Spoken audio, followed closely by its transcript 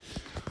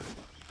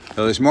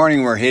So this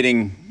morning we're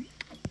hitting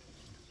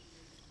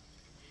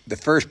the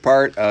first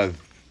part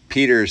of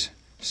Peter's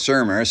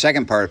sermon, or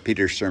second part of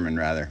Peter's sermon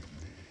rather.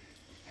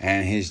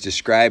 And he's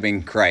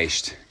describing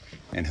Christ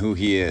and who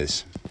he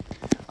is.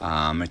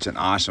 It's an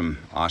awesome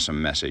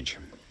message.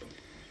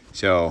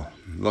 So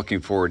looking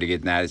forward to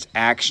getting that. It's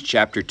Acts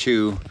chapter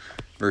 2,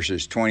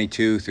 verses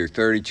 22 through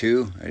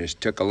 32. I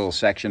just took a little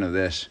section of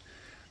this.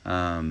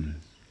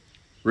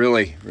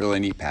 Really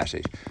neat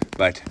passage.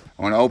 But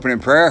I want to open in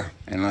prayer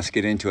and let's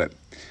get into it.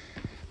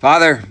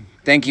 Father,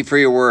 thank you for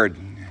your word.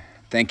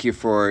 Thank you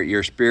for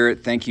your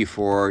spirit. Thank you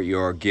for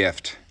your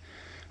gift,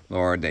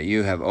 Lord, that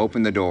you have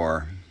opened the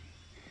door.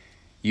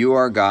 You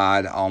are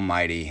God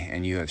Almighty,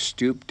 and you have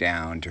stooped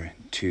down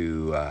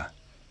to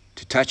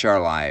touch our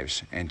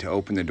lives and to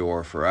open the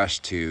door for us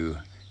to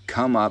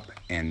come up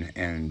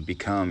and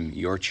become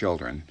your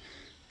children.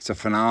 It's a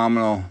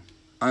phenomenal,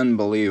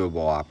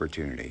 unbelievable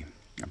opportunity.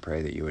 I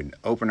pray that you would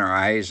open our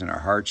eyes and our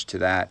hearts to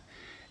that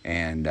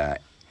and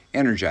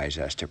energize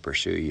us to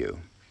pursue you.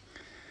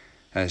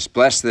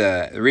 Bless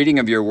the reading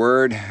of your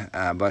word.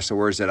 Bless the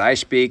words that I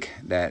speak,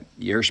 that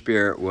your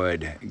spirit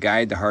would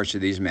guide the hearts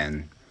of these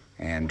men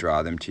and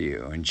draw them to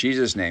you. In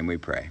Jesus' name we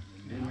pray.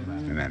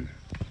 Amen.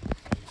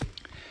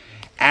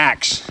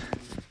 Acts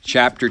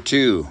chapter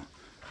 2,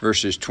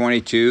 verses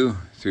 22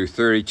 through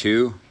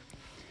 32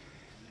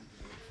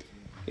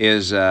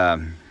 is,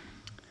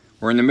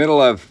 we're in the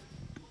middle of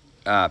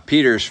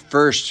Peter's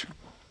first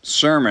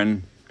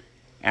sermon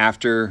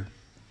after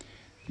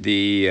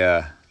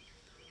the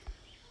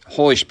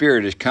Holy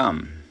Spirit has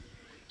come.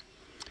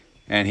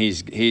 And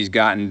he's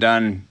gotten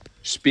done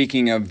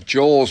speaking of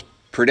Joel's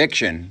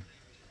prediction.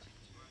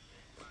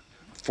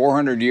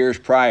 400 years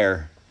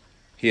prior,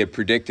 he had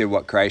predicted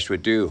what Christ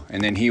would do.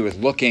 And then he was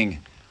looking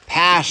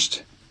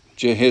past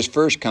his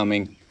first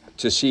coming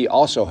to see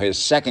also his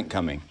second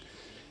coming.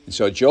 And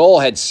so Joel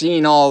had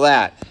seen all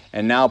that.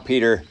 And now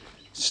Peter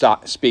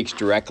speaks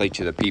directly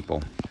to the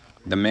people,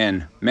 the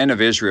men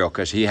of Israel,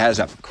 because he has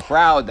a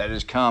crowd that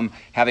has come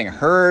having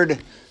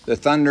heard the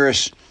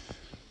thunderous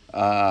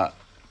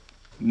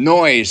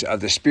noise of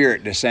the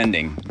Spirit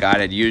descending. God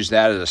had used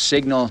that as a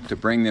signal to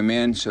bring them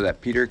in so that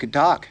Peter could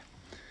talk.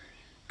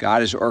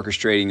 God is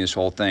orchestrating this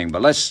whole thing.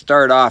 But let's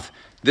start off.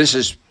 This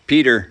is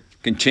Peter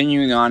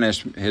continuing on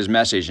his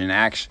message in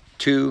Acts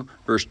 2,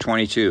 verse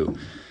 22.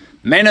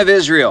 Men of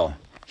Israel,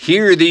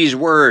 hear these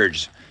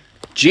words.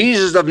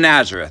 Jesus of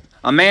Nazareth,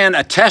 a man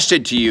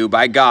attested to you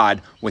by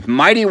God with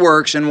mighty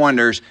works and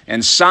wonders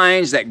and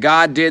signs that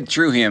God did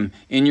through him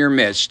in your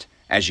midst,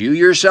 as you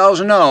yourselves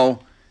know,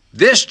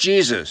 this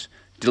Jesus,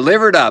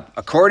 delivered up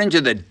according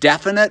to the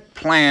definite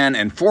plan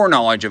and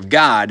foreknowledge of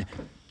God,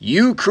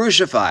 you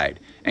crucified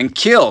and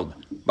killed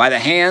by the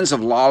hands of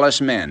lawless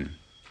men.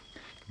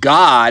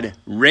 God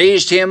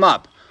raised him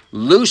up,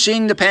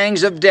 loosing the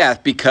pangs of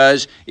death,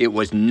 because it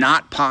was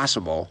not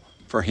possible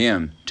for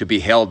him to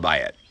be held by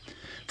it.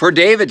 For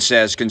David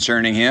says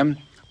concerning him,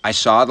 I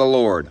saw the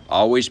Lord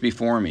always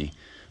before me,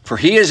 for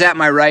he is at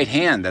my right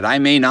hand, that I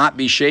may not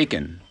be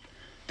shaken.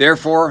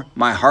 Therefore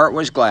my heart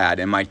was glad,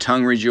 and my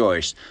tongue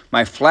rejoiced.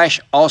 My flesh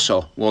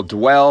also will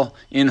dwell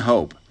in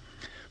hope.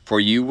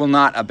 For you will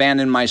not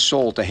abandon my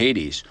soul to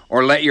Hades,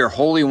 or let your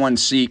Holy One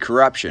see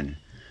corruption.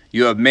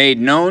 You have made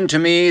known to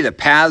me the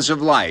paths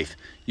of life.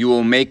 You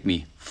will make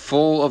me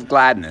full of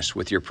gladness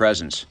with your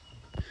presence.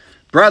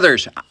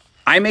 Brothers,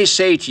 I may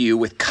say to you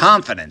with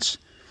confidence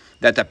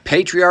that the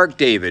patriarch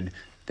David,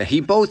 that he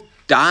both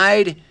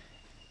died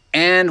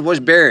and was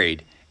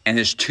buried, and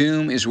his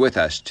tomb is with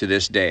us to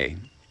this day.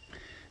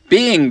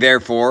 Being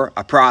therefore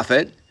a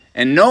prophet,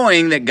 and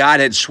knowing that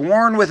God had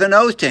sworn with an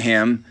oath to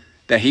him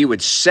that he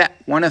would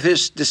set one of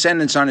his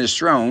descendants on his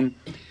throne,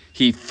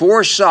 he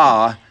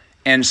foresaw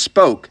and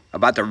spoke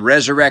about the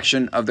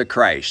resurrection of the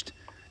Christ,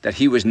 that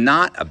he was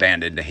not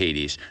abandoned to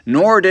Hades,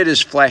 nor did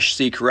his flesh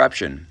see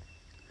corruption.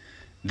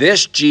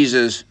 This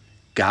Jesus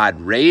God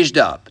raised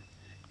up,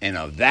 and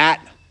of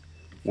that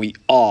we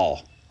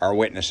all are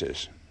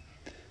witnesses.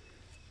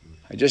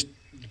 Just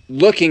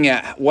looking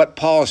at what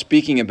Paul is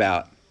speaking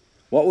about,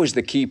 what was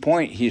the key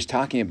point he's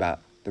talking about?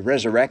 The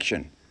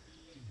resurrection.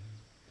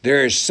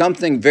 There is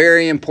something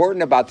very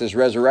important about this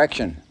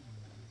resurrection.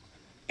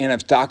 And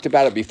I've talked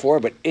about it before,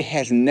 but it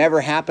has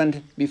never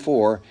happened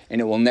before,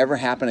 and it will never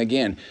happen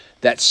again.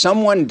 That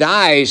someone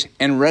dies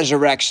and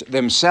resurrects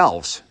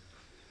themselves.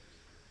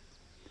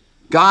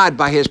 God,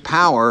 by his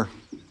power,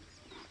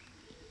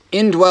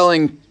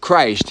 indwelling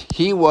Christ,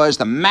 he was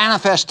the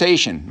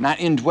manifestation, not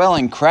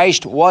indwelling.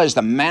 Christ was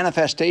the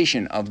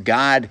manifestation of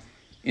God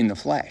in the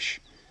flesh.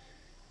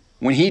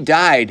 When he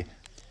died,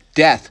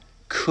 death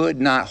could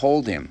not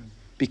hold him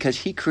because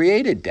he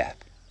created death.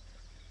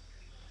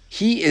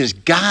 He is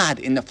God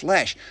in the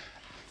flesh.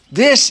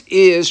 This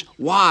is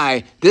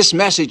why this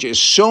message is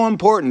so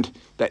important,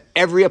 that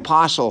every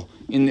apostle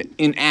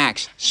in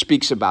Acts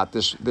speaks about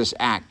this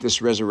act, this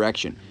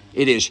resurrection.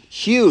 It is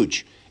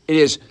huge. It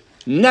is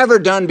never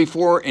done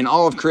before in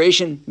all of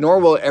creation, nor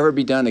will it ever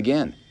be done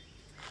again.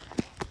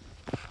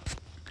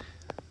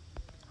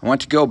 I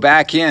want to go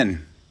back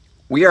in.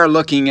 We are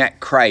looking at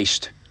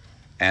Christ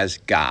as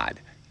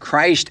God,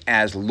 Christ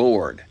as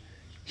Lord.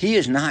 He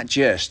is not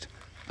just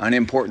an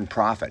important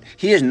prophet.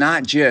 He is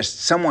not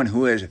just someone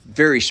who is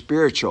very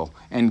spiritual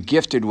and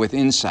gifted with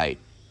insight.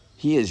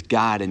 He is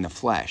God in the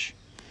flesh.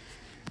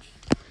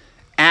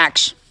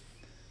 Acts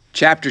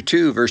chapter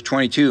 2, verse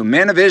 22.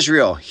 Men of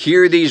Israel,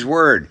 hear these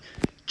words.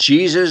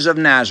 Jesus of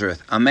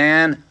Nazareth, a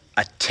man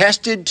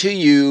attested to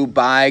you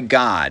by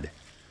God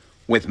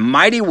with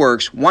mighty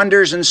works,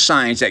 wonders, and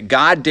signs that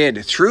God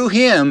did through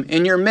him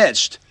in your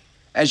midst,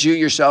 as you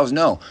yourselves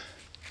know.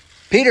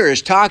 Peter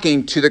is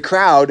talking to the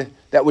crowd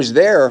that was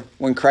there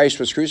when Christ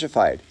was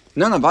crucified.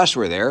 None of us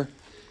were there,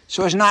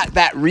 so it's not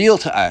that real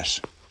to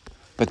us.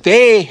 But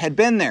they had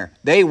been there.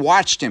 They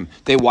watched him.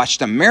 They watched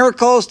the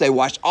miracles. They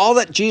watched all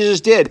that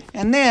Jesus did.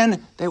 And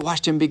then they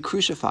watched him be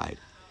crucified.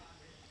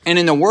 And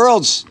in the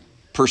world's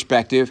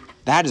perspective,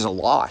 that is a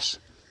loss.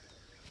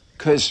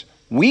 Because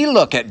we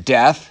look at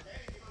death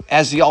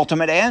as the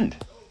ultimate end.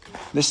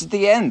 This is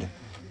the end.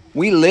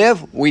 We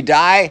live, we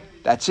die,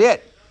 that's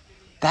it.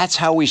 That's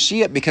how we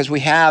see it because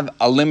we have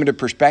a limited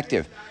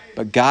perspective.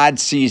 But God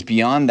sees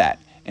beyond that.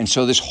 And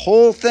so this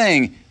whole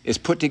thing is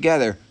put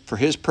together for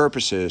his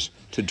purposes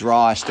to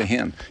draw us to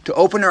him, to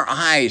open our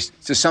eyes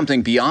to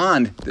something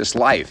beyond this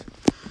life.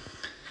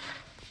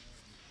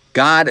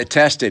 God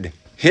attested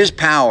his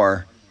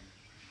power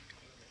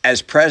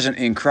as present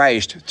in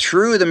Christ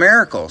through the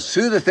miracles,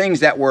 through the things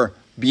that were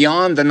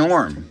beyond the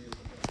norm.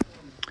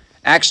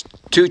 Acts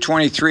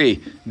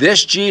 2:23,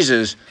 this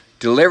Jesus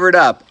delivered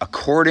up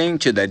according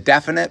to the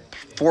definite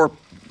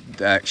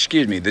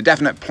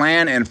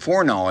plan and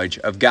foreknowledge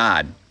of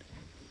God.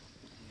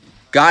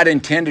 God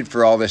intended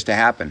for all this to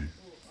happen.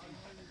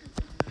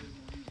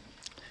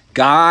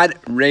 God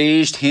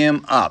raised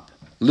him up,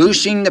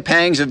 loosing the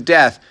pangs of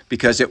death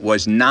because it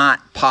was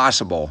not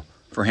possible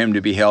for him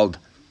to be held.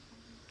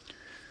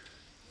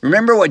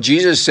 Remember what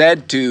Jesus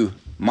said to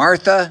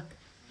Martha?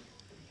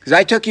 Because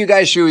I took you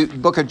guys through the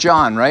book of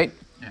John, right?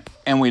 Yeah.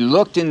 And we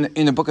looked in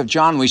the book of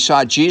John, we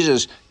saw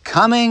Jesus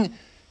coming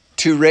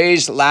to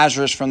raise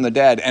Lazarus from the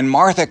dead. And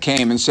Martha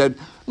came and said,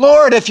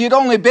 Lord, if you'd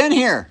only been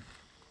here.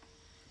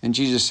 And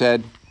Jesus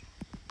said,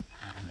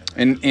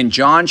 in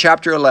John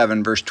chapter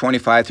 11, verse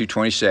 25 through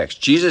 26,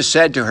 Jesus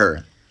said to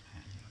her,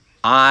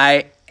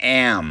 I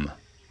am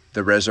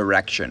the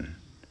resurrection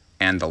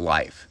and the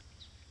life.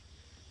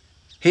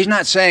 He's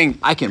not saying,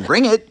 I can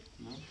bring it.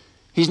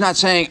 He's not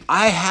saying,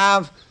 I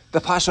have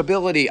the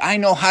possibility. I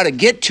know how to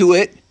get to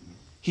it.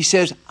 He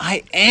says,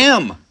 I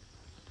am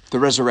the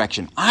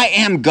resurrection. I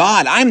am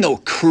God. I'm the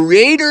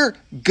creator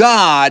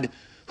God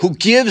who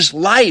gives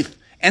life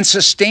and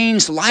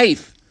sustains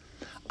life.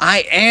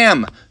 I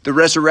am the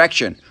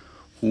resurrection.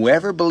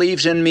 Whoever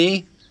believes in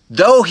me,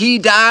 though he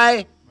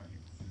die,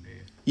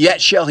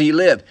 yet shall he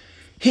live.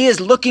 He is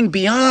looking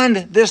beyond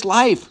this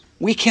life.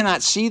 We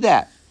cannot see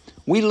that.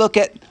 We look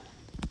at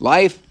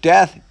life,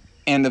 death,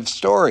 end of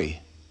story.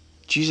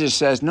 Jesus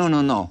says,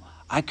 no.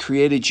 I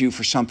created you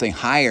for something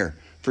higher,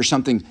 for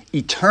something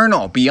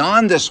eternal,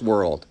 beyond this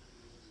world.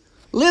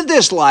 Live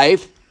this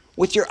life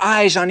with your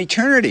eyes on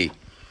eternity.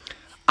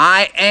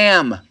 I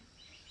am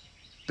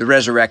the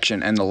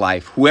resurrection and the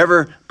life.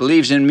 Whoever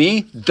believes in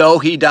me, though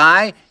he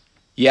die,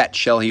 yet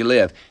shall he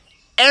live.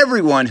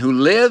 Everyone who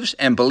lives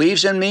and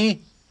believes in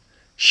me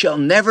shall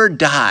never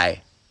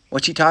die.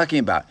 What's he talking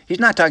about? He's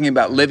not talking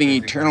about living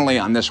eternally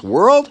on this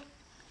world.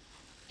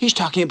 He's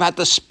talking about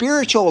the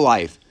spiritual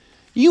life.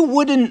 You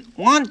wouldn't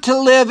want to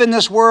live in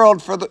this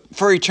world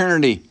for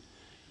eternity.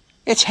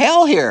 It's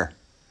hell here.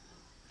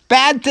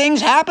 Bad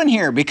things happen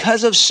here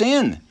because of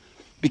sin,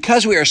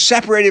 because we are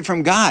separated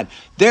from God.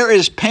 There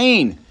is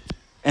pain,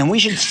 and we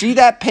should see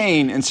that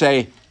pain and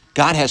say,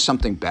 God has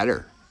something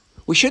better.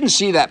 We shouldn't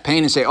see that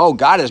pain and say, oh,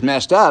 God has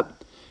messed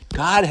up.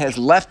 God has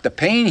left the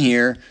pain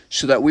here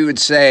so that we would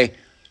say,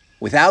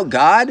 without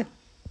God,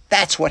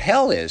 that's what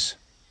hell is.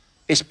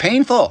 It's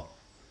painful.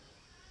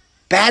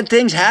 Bad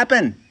things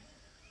happen.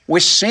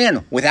 With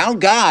sin, without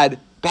God,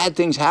 bad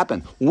things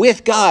happen.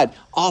 With God,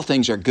 all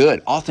things are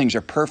good. All things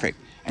are perfect.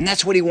 And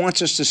that's what he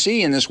wants us to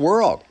see in this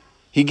world.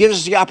 He gives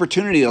us the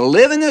opportunity to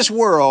live in this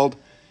world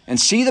and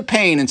see the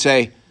pain and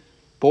say,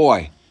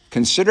 boy,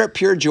 consider it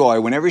pure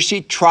joy whenever you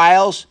see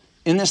trials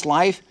in this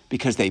life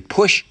because they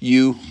push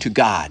you to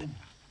God.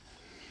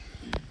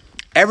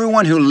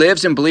 Everyone who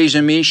lives and believes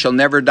in me shall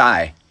never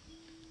die.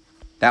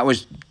 That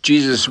was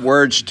Jesus'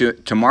 words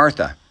to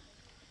Martha.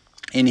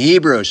 In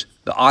Hebrews,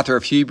 the author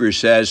of Hebrews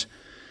says,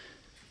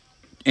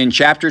 in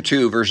chapter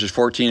 2, verses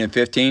 14 and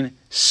 15,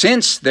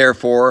 since,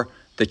 therefore,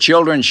 the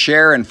children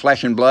share in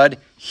flesh and blood,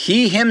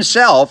 he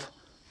himself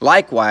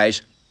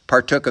likewise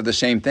partook of the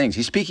same things.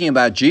 He's speaking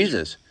about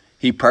Jesus.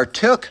 He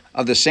partook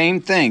of the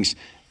same things.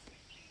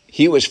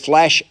 He was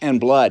flesh and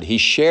blood. He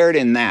shared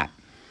in that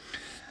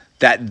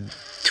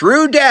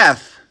through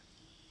death,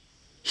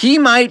 he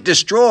might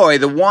destroy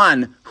the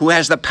one who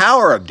has the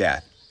power of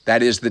death,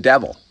 that is the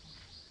devil.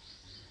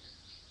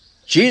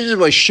 Jesus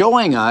was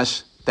showing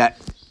us that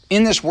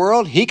in this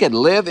world, he could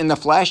live in the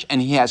flesh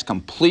and he has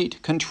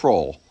complete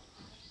control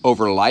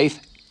over life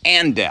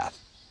and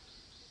death,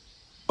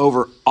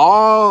 over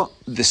all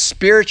the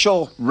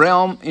spiritual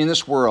realm in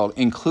this world,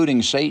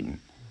 including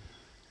Satan.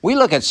 We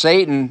look at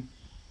Satan,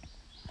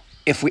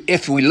 if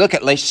we look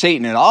at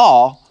Satan at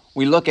all,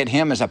 we look at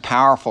him as a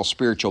powerful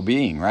spiritual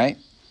being, right?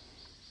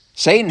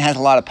 Satan has a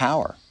lot of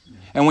power.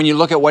 And when you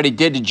look at what he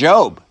did to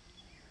Job,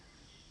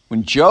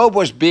 when Job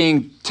was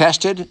being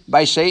tested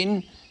by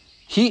Satan,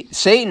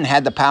 Satan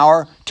had the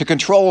power to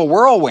control a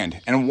whirlwind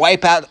and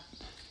wipe out.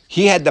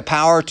 He had the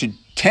power to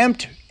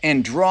tempt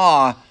and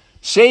draw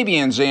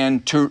Sabians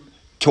in to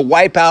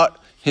wipe out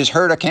his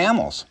herd of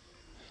camels.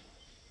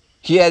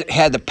 He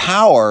had the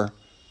power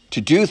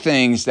to do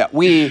things that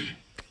we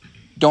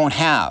don't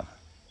have.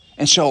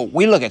 And so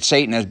we look at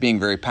Satan as being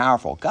very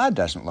powerful. God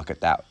doesn't look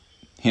at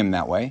him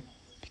that way,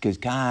 because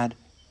God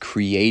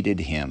created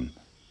him.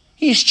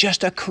 He's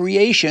just a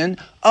creation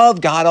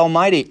of God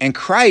Almighty, and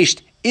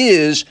Christ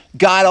is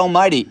God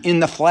Almighty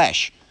in the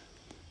flesh.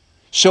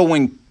 So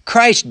when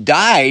Christ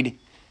died,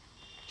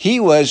 he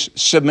was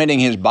submitting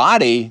his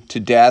body to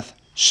death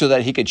so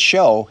that he could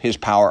show his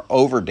power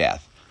over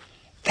death.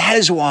 That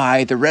is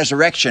why the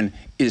resurrection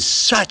is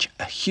such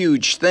a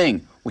huge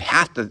thing. We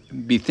have to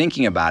be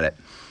thinking about it.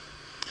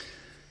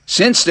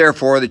 Since,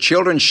 therefore, the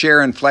children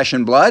share in flesh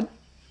and blood,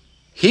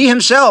 he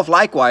himself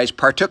likewise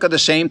partook of the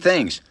same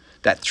things,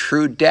 that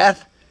through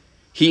death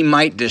he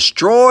might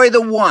destroy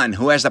the one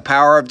who has the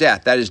power of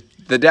death, that is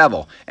the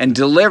devil, and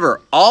deliver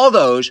all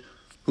those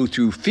who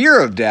through fear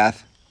of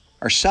death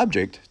are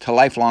subject to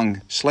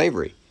lifelong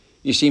slavery.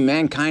 You see,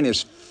 mankind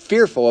is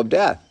fearful of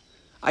death.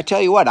 I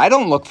tell you what, I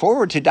don't look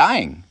forward to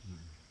dying.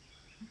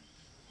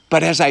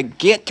 But as I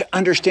get to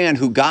understand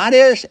who God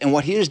is and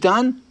what he has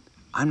done,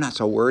 I'm not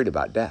so worried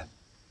about death.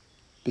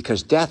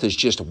 Because death is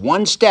just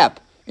one step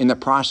in the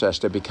process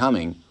to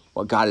becoming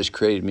what God has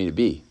created me to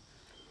be.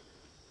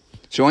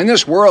 So in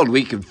this world,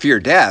 we can fear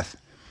death,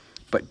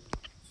 but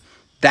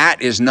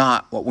that is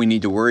not what we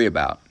need to worry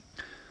about.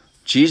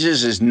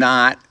 Jesus is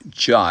not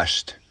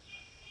just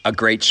a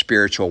great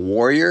spiritual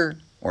warrior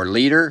or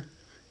leader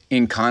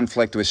in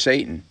conflict with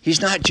Satan.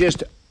 He's not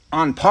just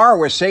on par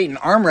with Satan,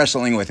 arm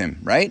wrestling with him,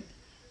 right?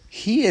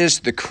 He is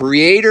the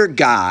creator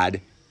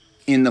God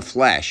in the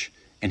flesh,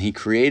 and he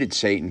created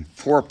Satan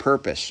for a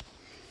purpose.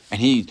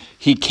 And he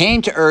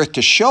came to earth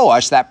to show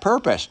us that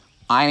purpose.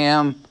 I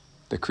am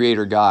the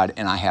creator God,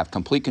 and I have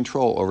complete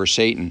control over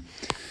Satan.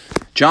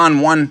 John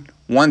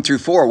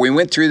 1:1-4. We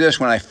went through this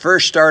when I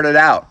first started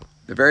out.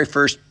 The very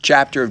first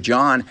chapter of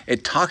John,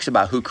 it talks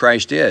about who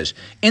Christ is.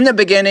 In the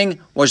beginning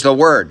was the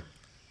Word.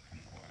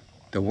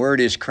 The Word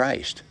is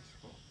Christ.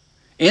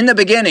 In the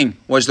beginning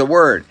was the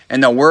Word,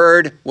 and the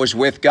Word was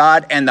with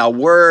God, and the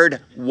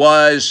Word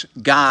was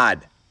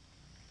God.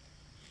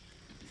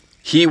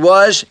 He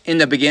was in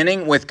the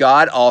beginning with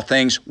God. All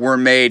things were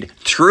made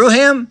through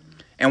him,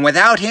 and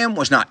without him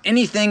was not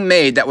anything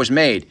made that was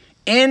made.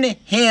 In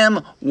him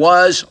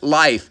was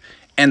life,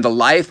 and the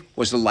life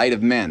was the light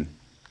of men.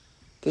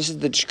 This is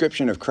the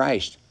description of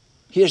Christ.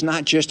 He is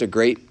not just a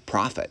great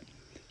prophet.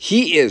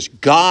 He is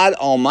God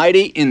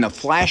Almighty in the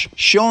flesh,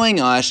 showing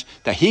us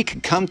that he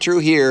could come through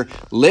here,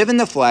 live in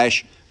the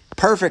flesh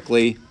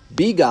perfectly,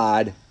 be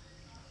God,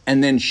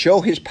 and then show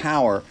his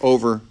power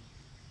over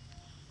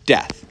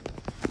death.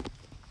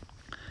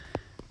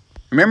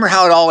 Remember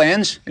how it all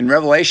ends in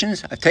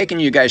Revelations? I've taken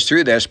you guys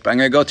through this, but I'm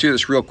going to go through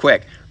this real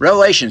quick.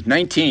 Revelations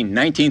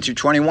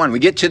 19:19-21. We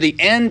get to the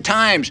end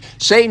times.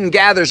 Satan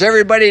gathers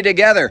everybody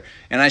together.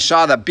 And I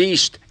saw the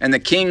beast and the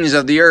kings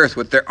of the earth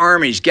with their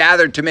armies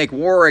gathered to make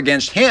war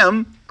against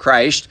him,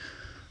 Christ,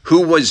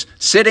 who was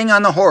sitting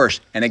on the horse,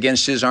 and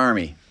against his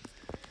army.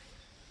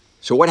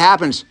 So what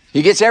happens?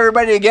 He gets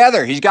everybody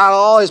together. He's got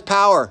all his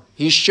power.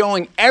 He's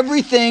showing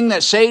everything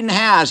that Satan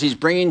has, he's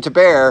bringing to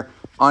bear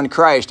on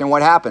Christ. And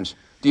what happens?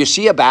 Do you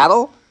see a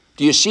battle?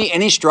 Do you see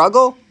any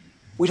struggle?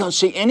 We don't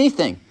see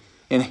anything.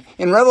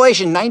 In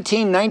Revelation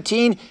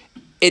 19:19,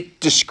 it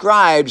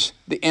describes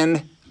the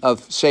end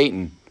of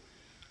Satan's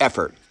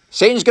effort.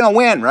 Satan's going to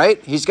win,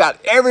 right? He's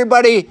got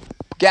everybody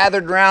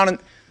gathered around.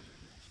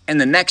 And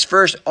the next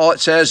verse, all it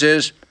says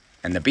is,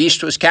 and the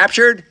beast was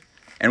captured,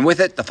 and with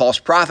it the false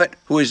prophet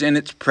who is in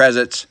its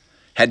presence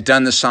had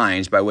done the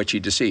signs by which he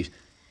deceived.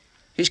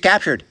 He's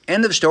captured.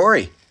 End of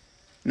story.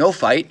 No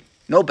fight.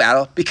 No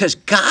battle, because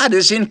God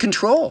is in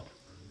control.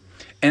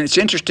 And it's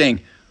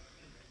interesting.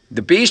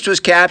 The beast was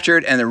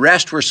captured and the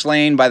rest were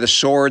slain by the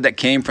sword that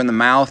came from the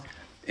mouth.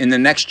 In the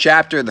next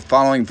chapter, the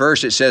following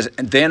verse, it says,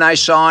 then I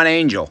saw an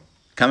angel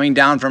coming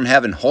down from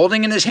heaven,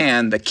 holding in his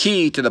hand the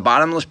key to the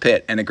bottomless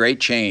pit and a great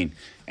chain.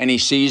 And he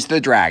seized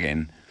the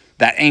dragon,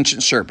 that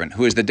ancient serpent,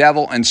 who is the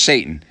devil and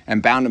Satan,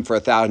 and bound him for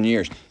 1,000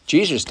 years.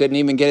 Jesus didn't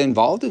even get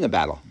involved in the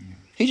battle.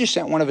 He just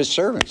sent one of his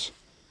servants.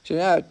 He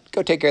said,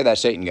 go take care of that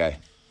Satan guy.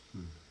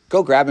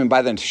 Go grab him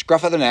by the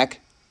scruff of the neck,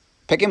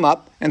 pick him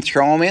up, and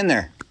throw him in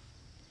there.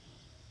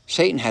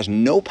 Satan has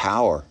no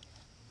power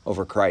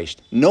over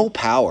Christ. No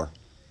power.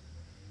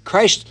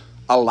 Christ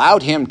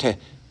allowed him to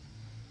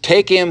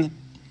take him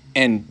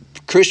and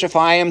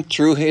crucify him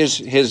through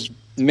his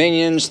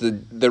minions,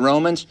 the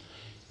Romans.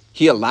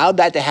 He allowed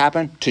that to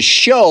happen to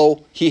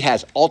show he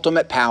has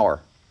ultimate power.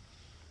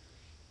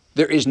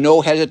 There is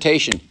no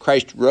hesitation.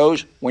 Christ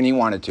rose when he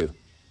wanted to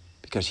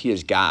because he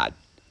is God.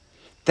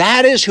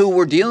 That is who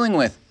we're dealing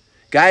with.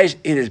 Guys,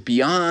 it is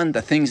beyond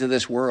the things of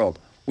this world.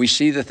 We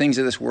see the things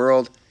of this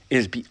world. It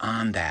is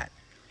beyond that.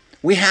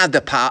 We have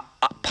the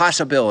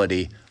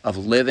possibility of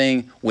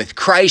living with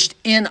Christ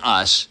in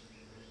us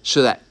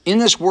so that in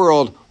this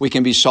world we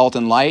can be salt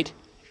and light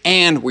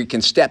and we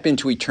can step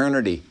into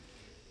eternity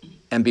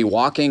and be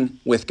walking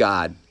with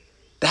God.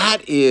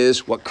 That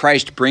is what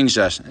Christ brings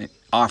us,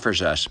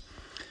 offers us.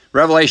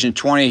 Revelation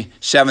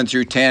 27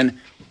 through 10,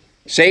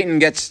 Satan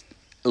gets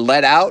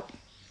let out.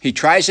 He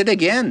tries it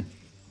again.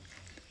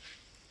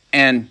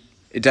 And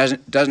it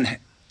doesn't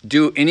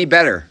do any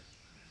better.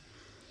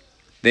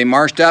 They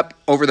marched up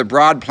over the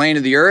broad plain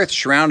of the earth,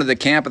 surrounded the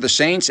camp of the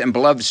saints and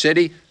beloved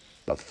city.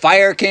 But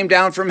fire came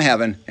down from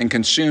heaven and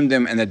consumed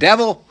them. And the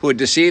devil who had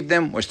deceived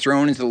them was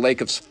thrown into the lake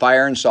of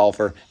fire and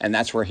sulfur. And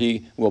that's where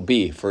he will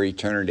be for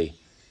eternity.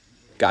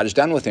 God is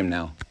done with him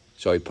now.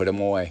 So he put him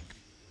away.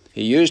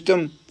 He used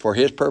him for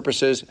his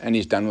purposes and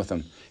he's done with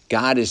him.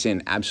 God is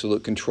in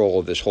absolute control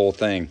of this whole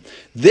thing.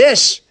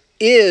 This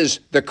is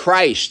the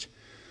Christ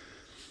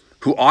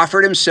who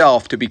offered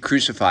himself to be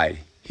crucified.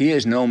 He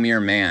is no mere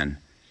man.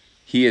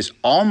 He is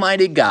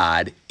Almighty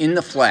God in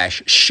the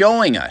flesh,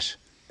 showing us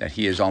that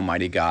he is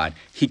Almighty God.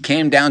 He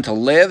came down to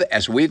live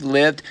as we've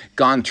lived,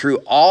 gone through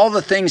all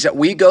the things that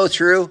we go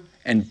through,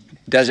 and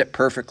does it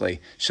perfectly.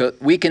 So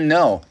we can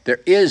know there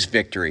is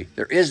victory.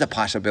 There is the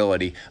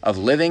possibility of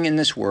living in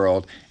this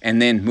world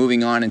and then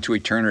moving on into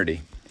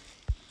eternity.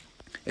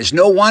 It's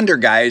no wonder,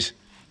 guys,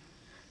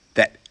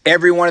 that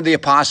every one of the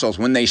apostles,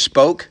 when they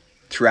spoke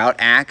throughout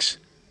Acts,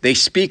 they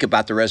speak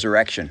about the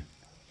resurrection.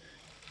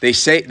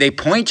 They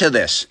point to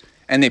this,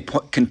 and they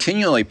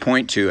continually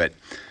point to it.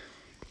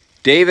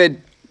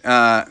 David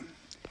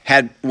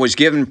was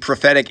given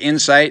prophetic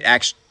insight,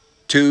 Acts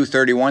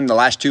 2:31, the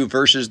last two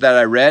verses that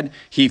I read.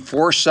 He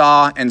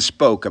foresaw and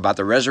spoke about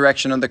the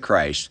resurrection of the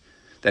Christ,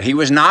 that he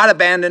was not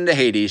abandoned to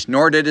Hades,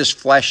 nor did his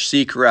flesh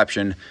see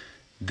corruption.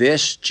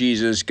 This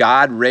Jesus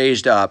God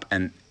raised up,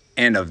 and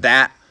of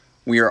that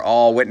we are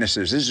all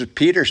witnesses. This is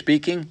Peter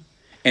speaking,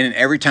 and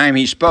every time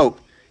he spoke,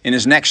 in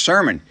his next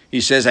sermon,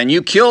 he says, and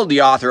you killed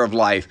the author of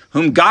life,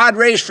 whom God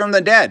raised from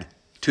the dead.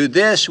 To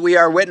this we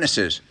are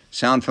witnesses.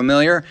 Sound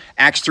familiar?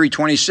 Acts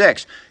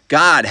 3:26.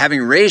 God,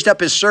 having raised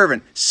up his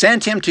servant,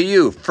 sent him to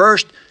you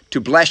first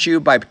to bless you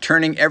by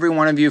turning every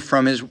one of you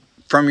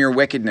from your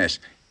wickedness.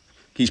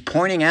 He's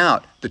pointing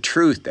out the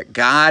truth that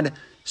God's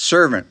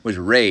servant was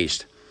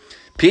raised.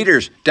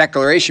 Peter's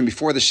declaration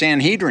before the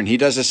Sanhedrin, he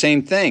does the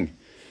same thing.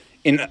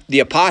 In the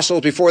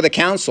apostles before the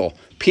council,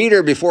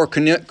 Peter before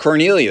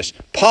Cornelius,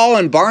 Paul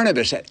and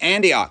Barnabas at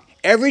Antioch.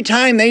 Every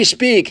time they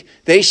speak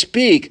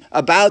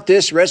about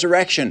this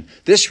resurrection.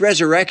 This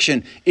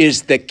resurrection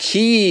is the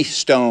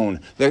keystone,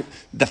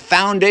 the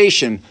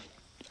foundation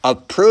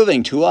of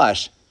proving to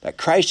us that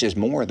Christ is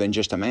more than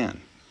just a man.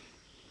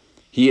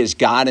 He is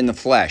God in the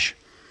flesh.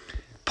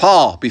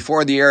 Paul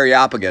before the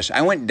Areopagus.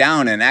 I went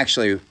down and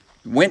actually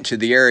went to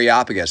the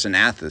Areopagus in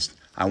Athens.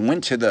 I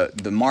went to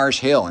the Mars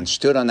Hill and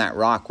stood on that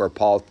rock where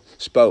Paul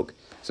spoke.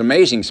 It's an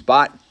amazing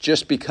spot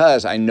just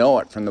because I know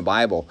it from the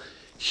Bible.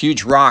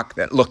 Huge rock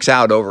that looks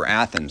out over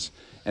Athens.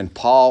 And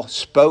Paul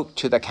spoke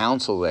to the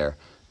council there.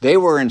 They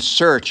were in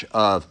search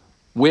of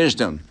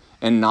wisdom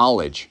and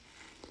knowledge.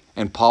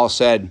 And Paul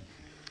said,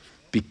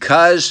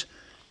 because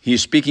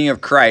he's speaking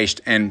of Christ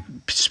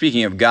and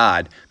speaking of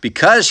God,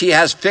 because he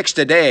has fixed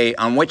a day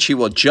on which he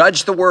will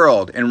judge the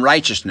world in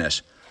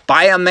righteousness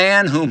by a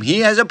man whom he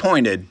has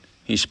appointed.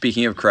 He's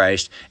speaking of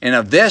Christ. And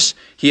of this,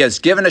 he has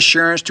given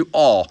assurance to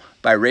all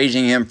by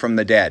raising him from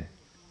the dead.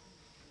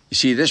 You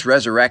see, this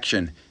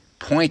resurrection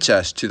points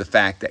us to the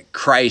fact that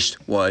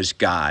Christ was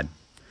God.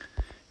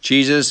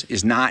 Jesus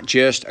is not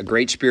just a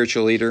great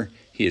spiritual leader.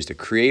 He is the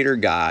creator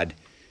God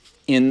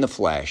in the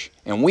flesh.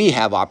 And we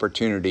have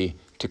opportunity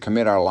to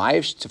commit our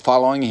lives to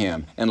following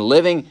him and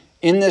living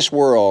in this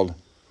world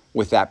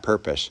with that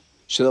purpose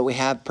so that we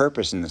have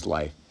purpose in this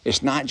life.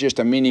 It's not just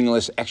a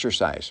meaningless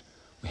exercise.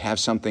 We have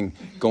something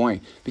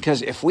going.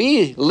 Because if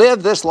we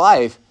live this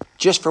life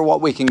just for what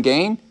we can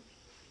gain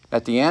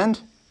at the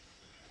end,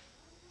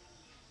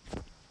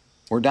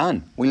 we're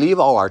done. We leave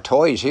all our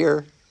toys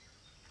here.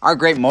 Our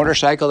great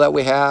motorcycle that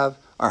we have,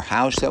 our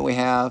house that we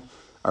have,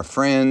 our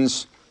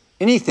friends,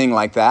 anything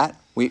like that,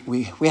 we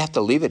have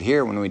to leave it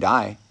here when we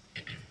die.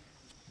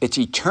 It's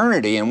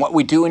eternity and what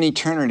we do in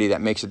eternity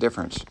that makes a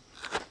difference.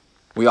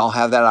 We all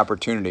have that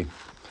opportunity.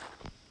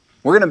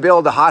 We're going to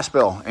build a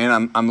hospital,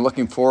 and I'm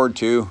looking forward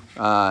to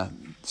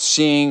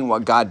seeing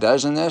what God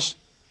does in this.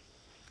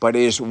 But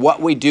it is what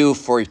we do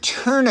for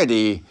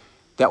eternity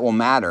that will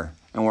matter.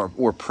 And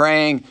we're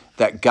praying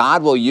that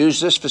God will use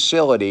this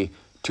facility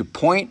to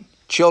point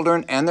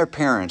children and their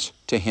parents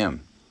to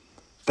him.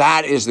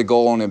 That is the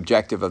goal and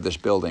objective of this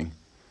building.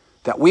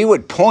 That we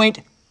would point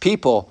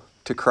people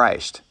to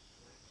Christ,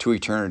 to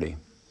eternity,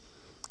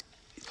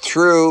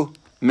 through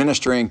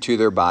ministering to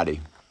their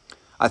body.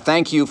 I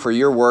thank you for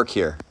your work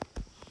here.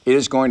 It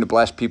is going to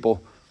bless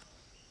people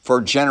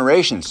for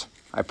generations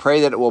I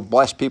pray that it will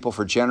bless people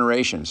for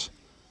generations.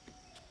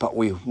 But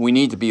we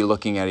need to be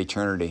looking at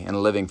eternity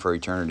and living for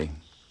eternity.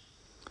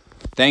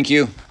 Thank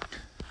you.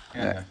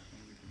 Yeah.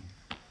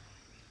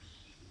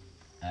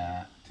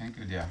 Thank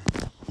you, dear.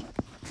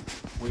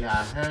 We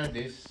have heard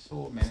this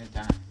so many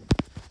times.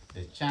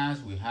 The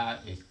chance we have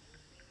is,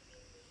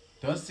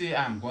 don't say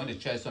I'm going to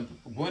church. Some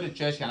people, going to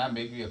church cannot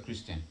make you a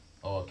Christian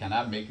or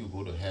cannot make you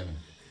go to heaven.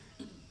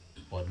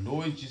 But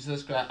knowing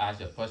Jesus Christ as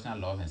your personal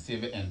Lord and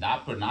Savior, and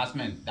that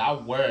pronouncement,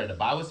 that word, the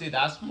Bible says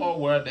that small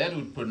word, they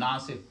will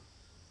pronounce it.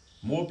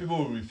 More people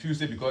will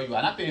refuse it because you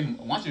are not paying.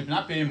 Once you're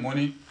not paying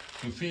money,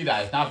 you feel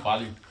that it's not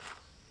valued.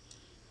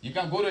 You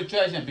can go to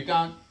church and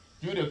become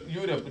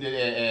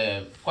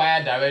the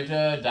choir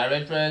director,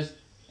 directress,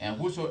 and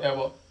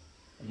whosoever.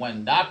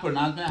 When that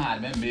pronouncement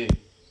had been made,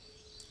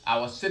 I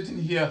was sitting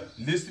here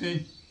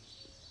listening.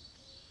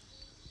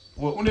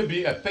 Will only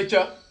be a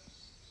picture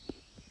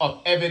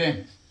of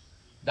evidence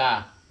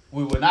that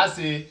we will not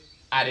say,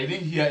 I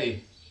didn't hear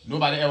it.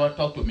 Nobody ever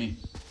talked to me.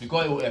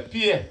 Because it will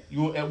appear, we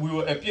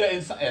will appear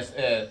in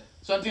as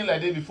something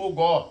like this before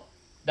God.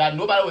 That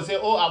nobody will say,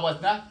 oh,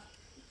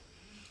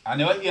 I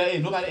never hear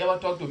it. Nobody ever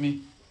talked to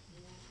me.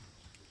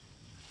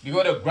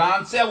 Because the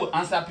ground said will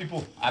answer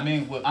people.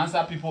 Will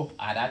answer people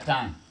at that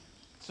time.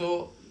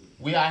 So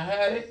we have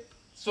heard it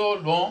so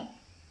long.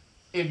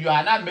 If you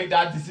have not made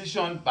that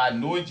decision by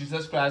knowing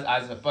Jesus Christ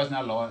as a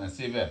personal Lord and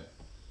Savior,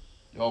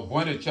 your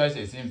going to church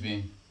is in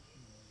vain.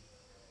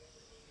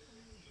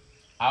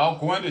 Our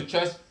going to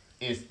church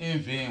is in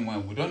vain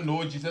when we don't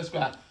know Jesus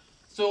Christ.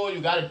 So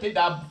you got to take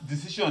that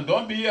decision.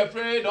 Don't be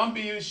afraid. Don't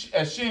be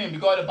ashamed,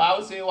 because the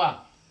Bible says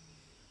what?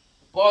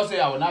 Paul said,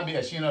 I will not be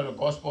ashamed of the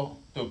gospel,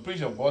 to preach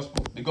the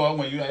gospel. Because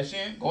when you are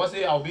ashamed, God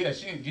said, I will be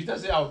ashamed.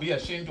 Jesus said, I will be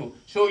ashamed to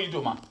show you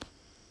to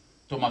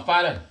my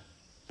Father.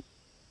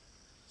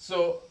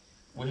 So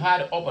we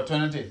had the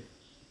opportunity.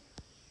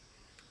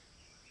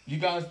 You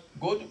can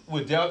go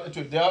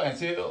to Dale and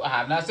say, oh, I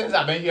have not, since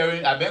I've been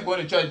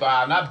going to church, but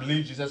I have not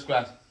believed Jesus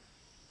Christ.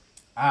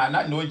 I have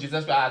not known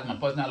Jesus Christ as my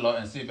personal Lord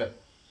and Savior.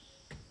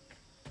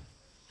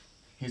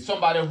 He's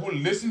somebody who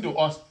listens to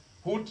us,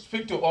 who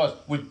speaks to us.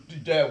 We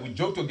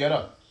joke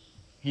together.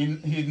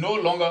 He no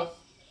longer,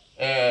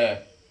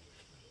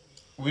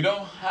 we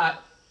don't have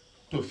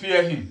to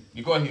fear him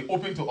because he's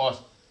open to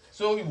us.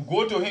 So you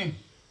go to him.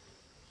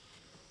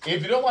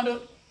 If you don't want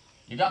to,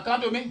 you can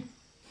come to me.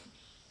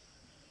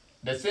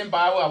 The same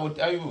Bible I will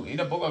tell you, in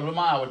the book of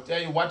Romans, I will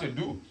tell you what to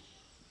do.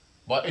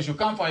 But it should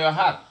come from your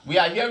heart. We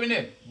are hearing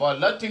it, but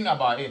let's think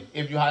about it.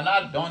 If you have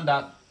not done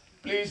that,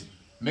 please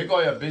make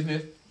all your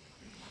business.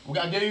 We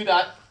can give you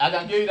that. I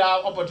can give you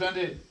that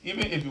opportunity,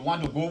 even if you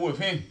want to go with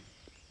him,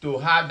 to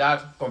have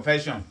that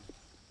confession.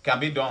 Can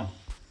be done.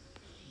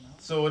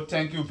 So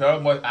thank you very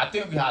much. I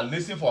think we have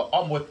listened for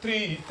almost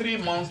three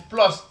months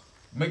plus,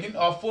 making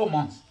up 4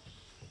 months.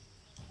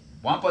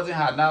 One person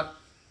had not.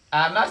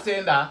 I am not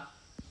saying that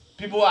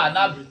people are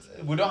not.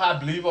 We don't have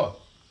believers,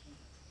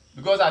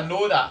 because I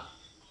know that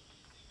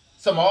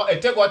somehow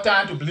it takes our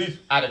time to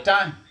believe at the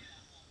time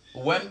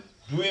when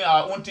doing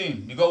our own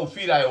thing, because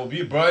we feel that it will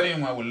be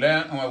burden when we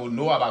learn and when we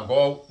know about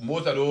God.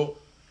 Most of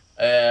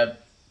those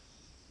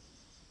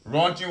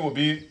wrong thing will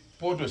be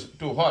put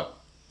to heart.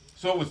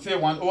 So we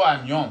say,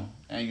 I'm young,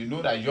 and you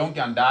know that young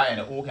can die and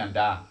the old can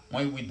die.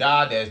 When we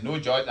die, there's no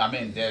joy.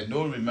 There's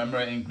no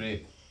remembrance in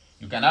grave.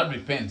 You cannot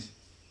repent.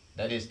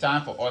 That it's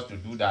time for us to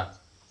do that.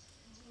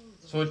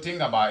 So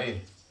think about it.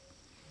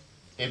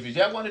 If you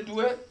just want to do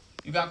it,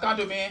 you can come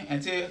to me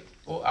and say,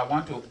 oh, I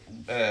want to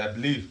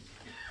believe.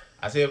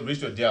 I say,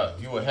 reach to Dale.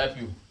 He will help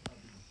you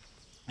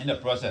in the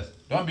process.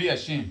 Don't be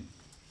ashamed.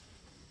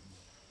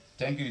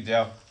 Thank you,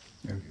 Dale.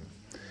 Thank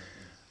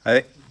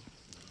you.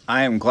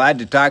 I am glad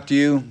to talk to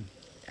you,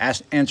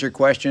 answer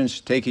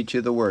questions, take you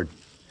to the Word.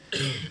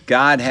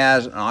 God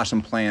has an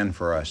awesome plan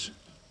for us,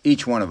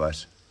 each one of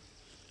us.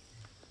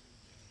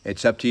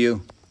 It's up to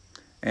you,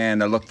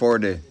 and I look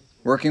forward to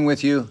working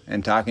with you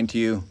and talking to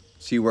you,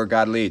 see where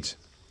God leads.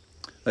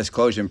 Let's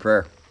close in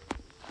prayer.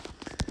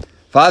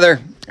 Father,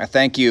 I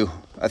thank you.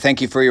 I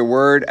thank you for your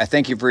Word. I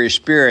thank you for your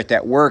Spirit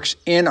that works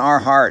in our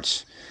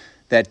hearts,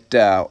 that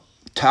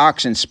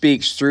talks and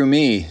speaks through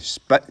me,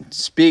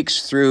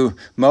 speaks through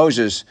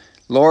Moses.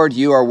 Lord,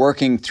 you are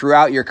working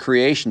throughout your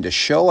creation to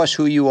show us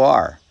who you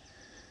are.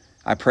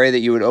 I pray that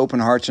you would open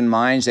hearts and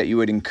minds, that you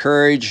would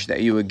encourage,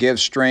 that you would give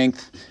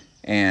strength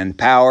and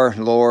power,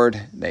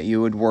 Lord, that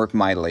you would work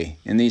mightily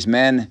in these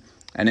men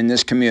and in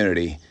this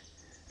community.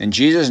 In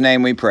Jesus'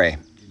 name we pray.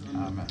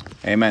 Amen.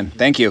 Amen.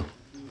 Thank you.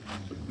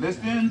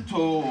 Listen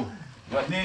to your name.